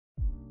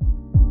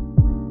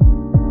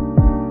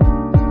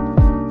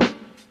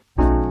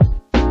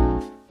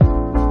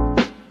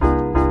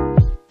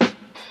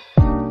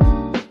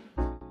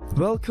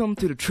Welcome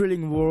to the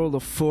thrilling world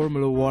of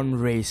Formula 1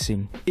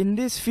 racing. In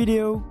this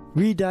video,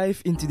 we dive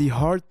into the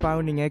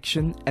heart-pounding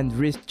action and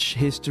rich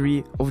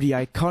history of the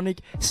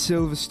iconic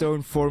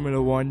Silverstone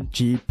Formula 1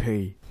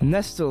 GP.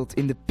 Nestled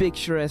in the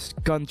picturesque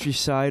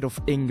countryside of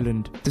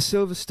England, the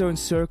Silverstone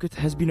circuit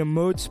has been a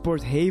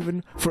motorsport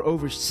haven for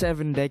over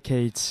 7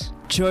 decades.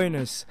 Join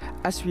us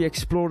as we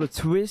explore the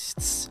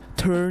twists,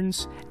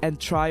 turns and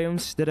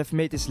triumphs that have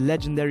made this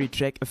legendary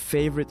track a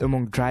favorite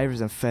among drivers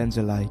and fans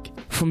alike.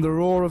 From the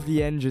roar of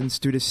the engines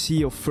to the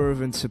sea of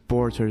fervent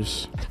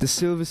supporters, the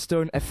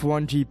Silverstone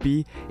F1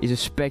 GP is a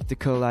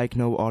spectacle like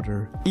no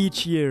other.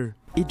 Each year,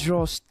 it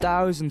draws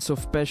thousands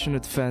of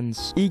passionate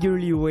fans,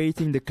 eagerly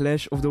awaiting the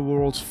clash of the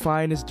world's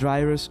finest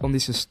drivers on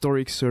this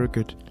historic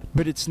circuit.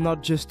 But it's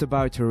not just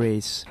about a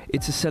race,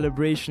 it's a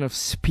celebration of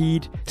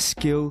speed,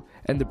 skill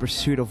and the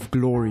pursuit of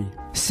glory.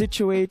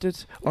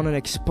 Situated on an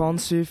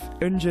expansive,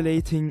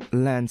 undulating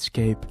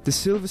landscape, the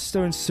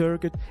Silverstone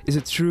circuit is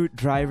a true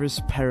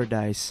driver's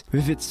paradise,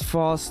 with its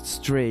fast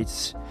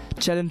straights,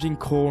 challenging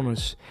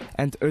corners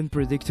and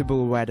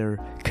unpredictable weather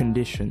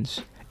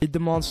conditions. It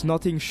demands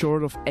nothing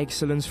short of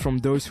excellence from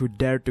those who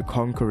dare to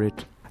conquer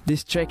it.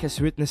 This track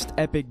has witnessed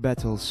epic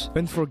battles,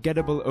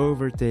 unforgettable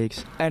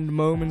overtakes and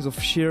moments of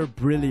sheer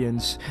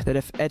brilliance that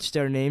have etched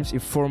their names in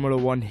Formula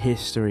 1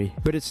 history.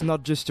 But it's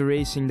not just the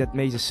racing that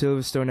makes the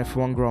Silverstone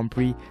F1 Grand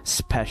Prix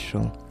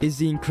special. It's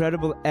the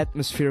incredible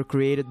atmosphere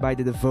created by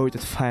the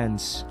devoted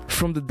fans.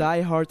 From the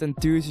die-hard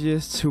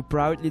enthusiasts who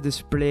proudly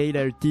display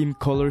their team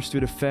colors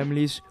to the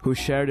families who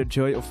share the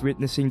joy of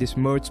witnessing this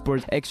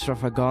motorsport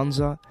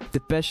extravaganza, the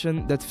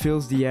passion that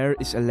fills the air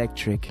is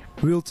electric.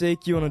 We'll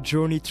take you on a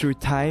journey through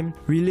time,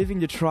 reliving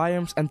the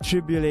triumphs and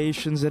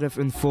tribulations that have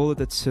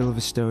unfolded at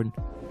Silverstone.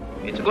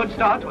 It's a good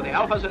start with the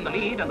Alphas in the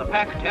lead and the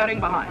pack tearing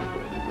behind.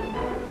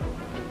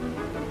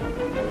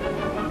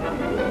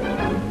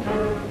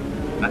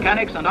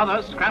 Mechanics and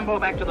others scramble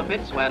back to the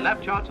pits where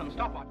lap charts and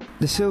stopwatch.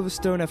 The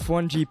Silverstone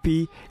F1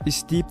 GP is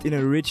steeped in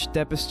a rich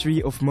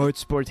tapestry of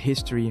motorsport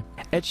history,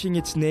 etching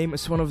its name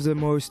as one of the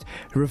most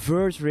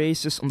revered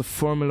races on the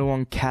Formula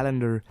 1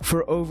 calendar.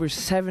 For over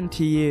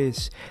 70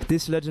 years,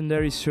 this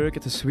legendary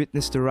circuit has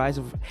witnessed the rise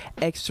of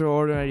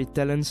extraordinary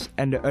talents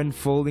and the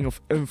unfolding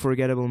of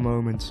unforgettable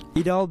moments.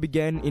 It all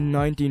began in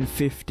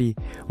 1950,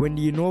 when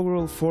the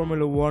inaugural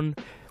Formula 1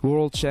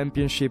 World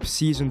Championship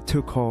season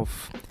took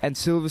off, and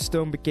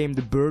Silverstone became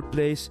the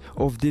birthplace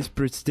of this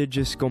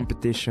prestigious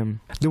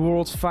competition. The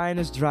world's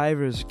finest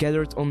drivers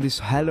gathered on this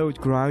hallowed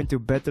ground to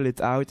battle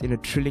it out in a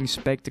thrilling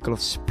spectacle of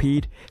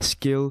speed,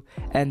 skill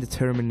and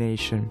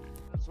determination.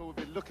 So we'll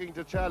be looking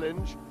to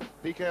challenge.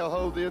 PK will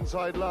hold the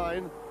inside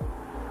line.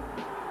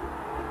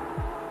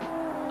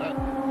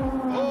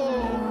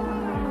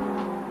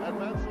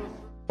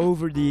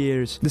 Over the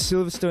years, the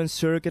Silverstone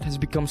circuit has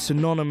become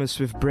synonymous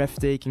with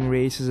breathtaking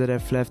races that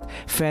have left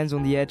fans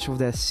on the edge of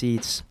their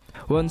seats.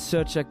 One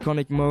such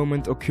iconic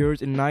moment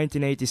occurred in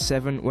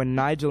 1987 when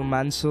Nigel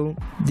Mansell,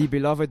 the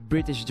beloved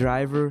British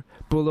driver,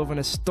 pulled off an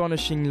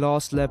astonishing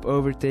last lap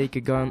overtake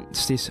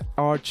against his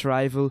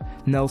arch-rival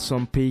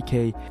Nelson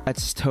Piquet at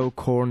Stowe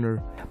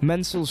Corner.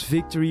 Mansell's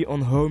victory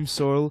on home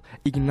soil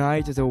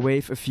ignited a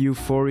wave of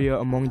euphoria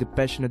among the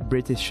passionate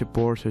British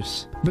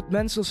supporters. But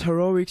Mansell's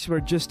heroics were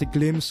just a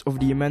glimpse of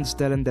the immense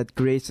talent that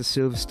graced the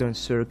Silverstone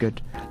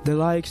circuit. The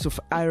likes of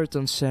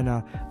Ayrton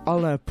Senna,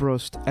 Alain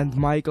Prost and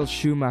Michael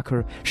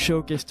Schumacher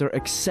showcased their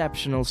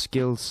exceptional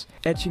skills,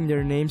 etching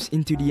their names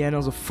into the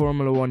annals of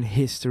Formula 1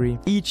 history.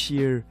 Each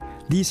year,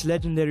 these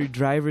legendary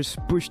drivers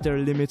pushed their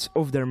limits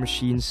of their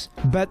machines,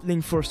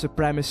 battling for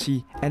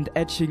supremacy and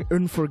etching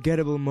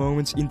unforgettable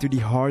moments into the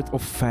heart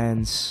of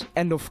fans.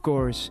 And of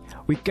course,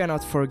 we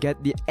cannot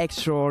forget the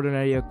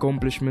extraordinary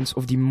accomplishments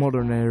of the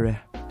modern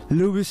era.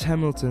 Lewis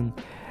Hamilton,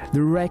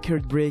 the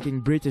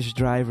record-breaking British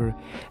driver,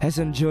 has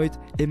enjoyed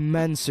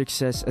immense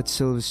success at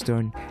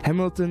Silverstone.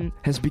 Hamilton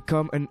has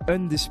become an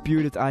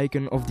undisputed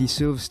icon of the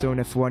Silverstone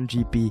F1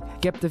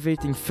 GP,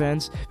 captivating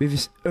fans with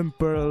his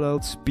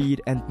unparalleled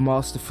speed and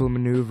masterful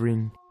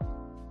maneuvering.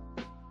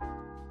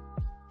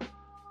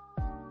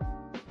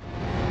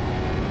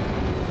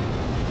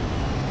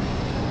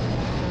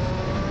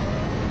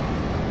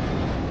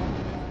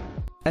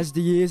 As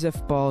the years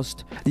have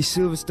passed, the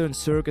Silverstone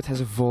circuit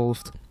has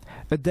evolved,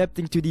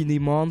 adapting to the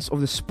demands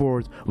of the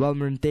sport while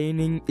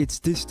maintaining its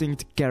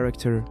distinct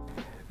character.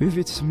 With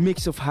its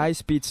mix of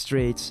high-speed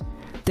straights,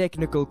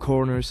 technical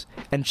corners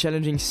and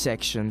challenging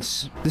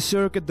sections, the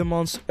circuit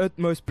demands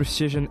utmost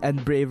precision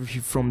and bravery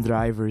from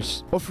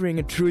drivers, offering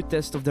a true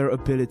test of their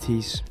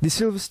abilities. The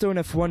Silverstone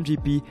F1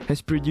 GP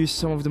has produced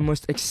some of the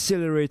most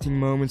exhilarating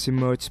moments in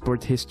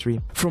motorsport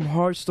history. From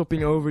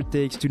heart-stopping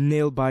overtakes to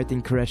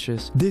nail-biting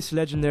crashes, this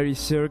legendary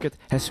circuit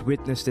has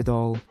witnessed it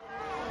all.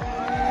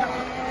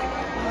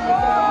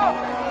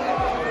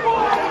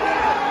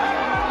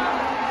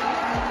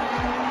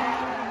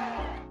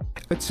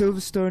 At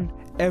Silverstone,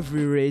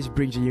 every race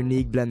brings a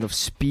unique blend of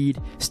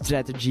speed,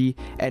 strategy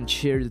and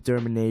sheer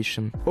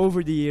determination.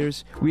 Over the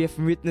years, we have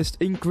witnessed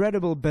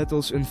incredible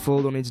battles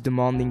unfold on its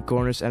demanding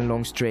corners and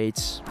long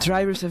straights.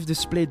 Drivers have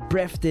displayed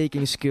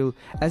breathtaking skill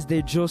as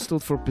they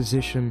jostled for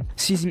position,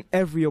 seizing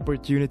every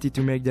opportunity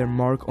to make their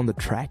mark on the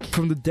track.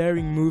 From the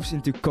daring moves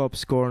into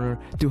Cobb's corner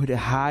to the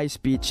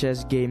high-speed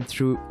chess game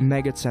through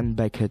Maggots and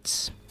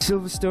Beckett's,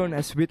 Silverstone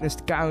has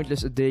witnessed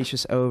countless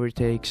audacious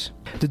overtakes.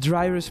 The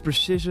drivers'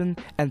 precision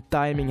and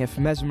timing have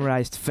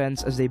mesmerized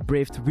fans as they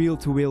braved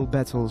wheel-to-wheel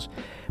battles,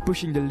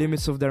 pushing the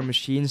limits of their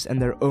machines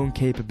and their own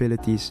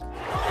capabilities.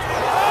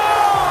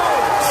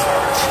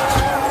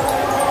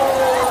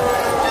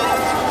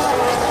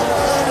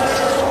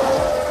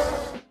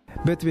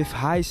 But with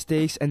high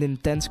stakes and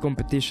intense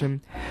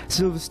competition,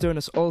 Silverstone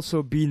has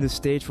also been the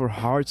stage for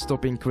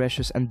heart-stopping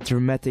crashes and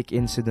dramatic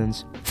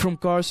incidents. From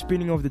cars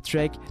spinning off the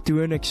track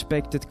to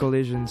unexpected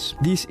collisions,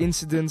 these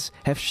incidents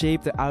have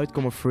shaped the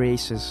outcome of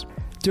races,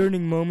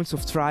 turning moments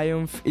of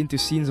triumph into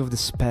scenes of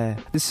despair.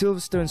 The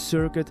Silverstone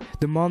circuit,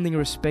 demanding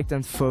respect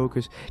and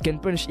focus, can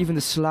punish even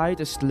the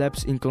slightest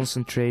lapse in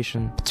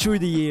concentration. Through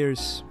the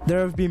years,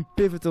 there have been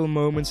pivotal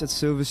moments at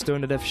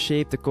Silverstone that have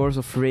shaped the course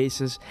of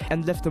races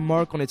and left a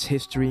mark on its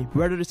history.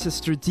 Whether it's a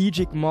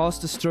strategic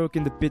masterstroke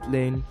in the pit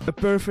lane, a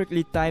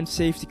perfectly timed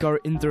safety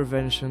car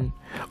intervention,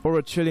 or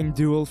a thrilling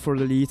duel for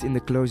the lead in the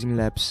closing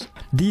laps,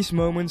 these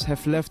moments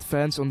have left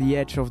fans on the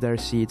edge of their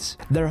seats,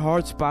 their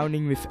hearts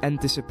pounding with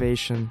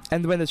anticipation.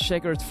 And when the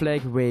checkered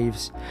flag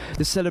waves,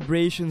 the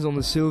celebrations on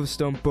the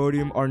Silverstone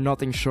podium are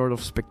nothing short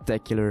of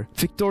spectacular.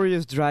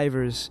 Victorious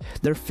drivers,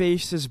 their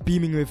faces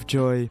beaming with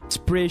joy,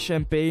 spray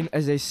champagne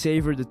as they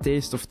savor the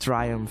taste of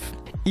triumph.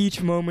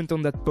 Each moment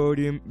on that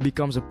podium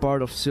becomes a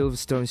part of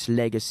Silverstone's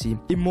legacy,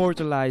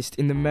 immortalized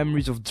in the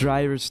memories of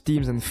drivers,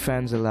 teams and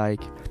fans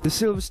alike. The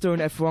Silverstone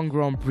F1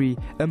 Grand Prix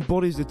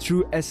embodies the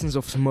true essence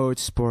of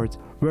motorsport,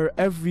 where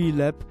every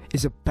lap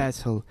is a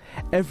battle,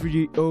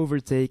 every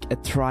overtake a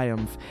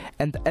triumph,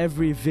 and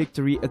every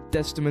victory a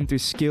testament to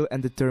skill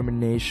and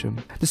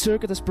determination. The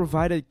circuit has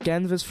provided a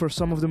canvas for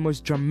some of the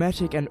most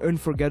dramatic and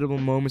unforgettable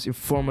moments in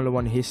Formula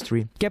 1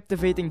 history,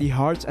 captivating the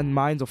hearts and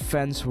minds of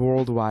fans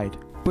worldwide.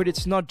 But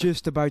it's not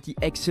just about the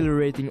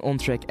exhilarating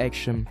on-track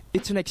action.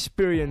 It's an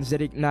experience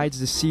that ignites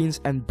the scenes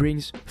and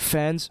brings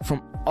fans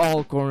from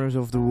all corners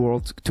of the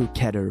world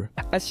together.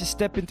 As you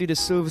step into the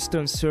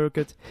Silverstone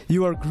circuit,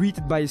 you are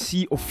greeted by a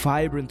sea of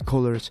vibrant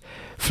colors.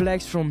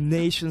 Flags from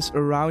nations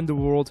around the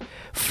world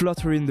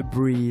flutter in the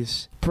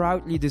breeze,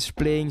 proudly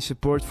displaying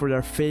support for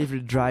their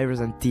favorite drivers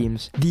and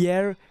teams. The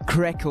air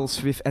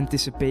crackles with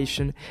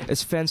anticipation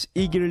as fans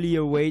eagerly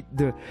await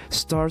the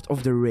start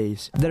of the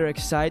race, their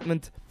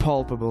excitement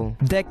palpable.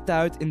 Decked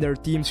out in their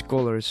team's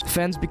colors,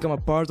 fans become a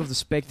part of the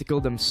spectacle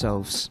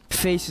themselves.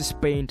 Faces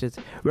painted,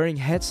 wearing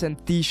hats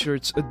and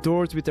t-shirts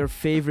adored with their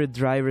favorite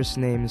drivers'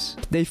 names.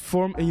 They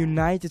form a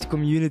united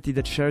community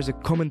that shares a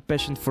common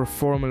passion for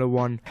Formula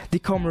 1. The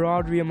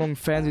camaraderie among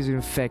fans is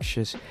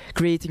infectious,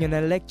 creating an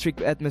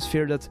electric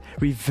atmosphere that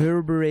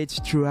reverberates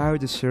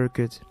throughout the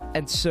circuit.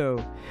 And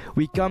so,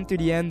 we come to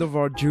the end of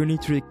our journey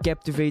through the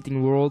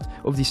captivating world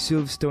of the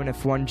Silverstone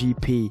F1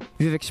 GP.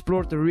 We've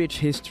explored the rich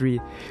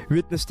history,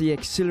 witnessed the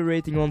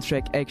exhilarating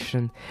on-track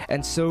action,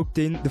 and soaked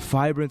in the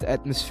vibrant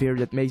atmosphere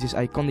that makes this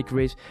iconic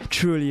race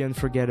truly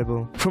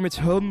unforgettable. From its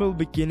humble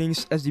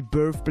beginnings as the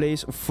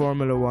birthplace of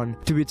Formula 1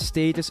 to its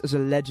status as a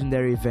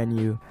legendary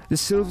venue, the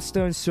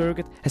Silverstone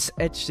circuit has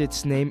etched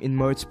its name in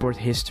motorsport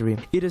history.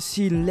 It has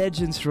seen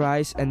legends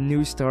rise and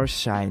new stars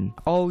shine,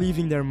 all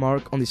leaving their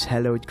mark on this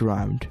hallowed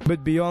ground.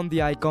 But beyond the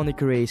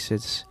iconic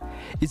races,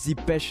 it's the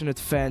passionate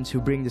fans who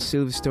bring the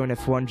Silverstone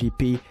F1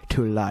 GP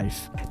to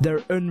life.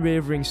 Their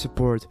unwavering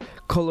support,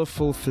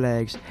 colorful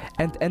flags,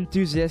 and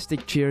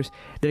enthusiastic cheers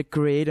that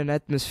create an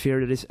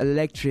atmosphere that is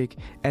electric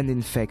and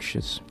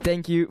infectious.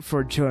 Thank you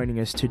for joining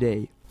us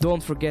today.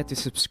 Don't forget to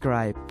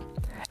subscribe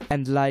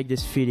and like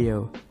this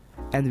video,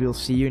 and we'll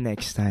see you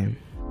next time.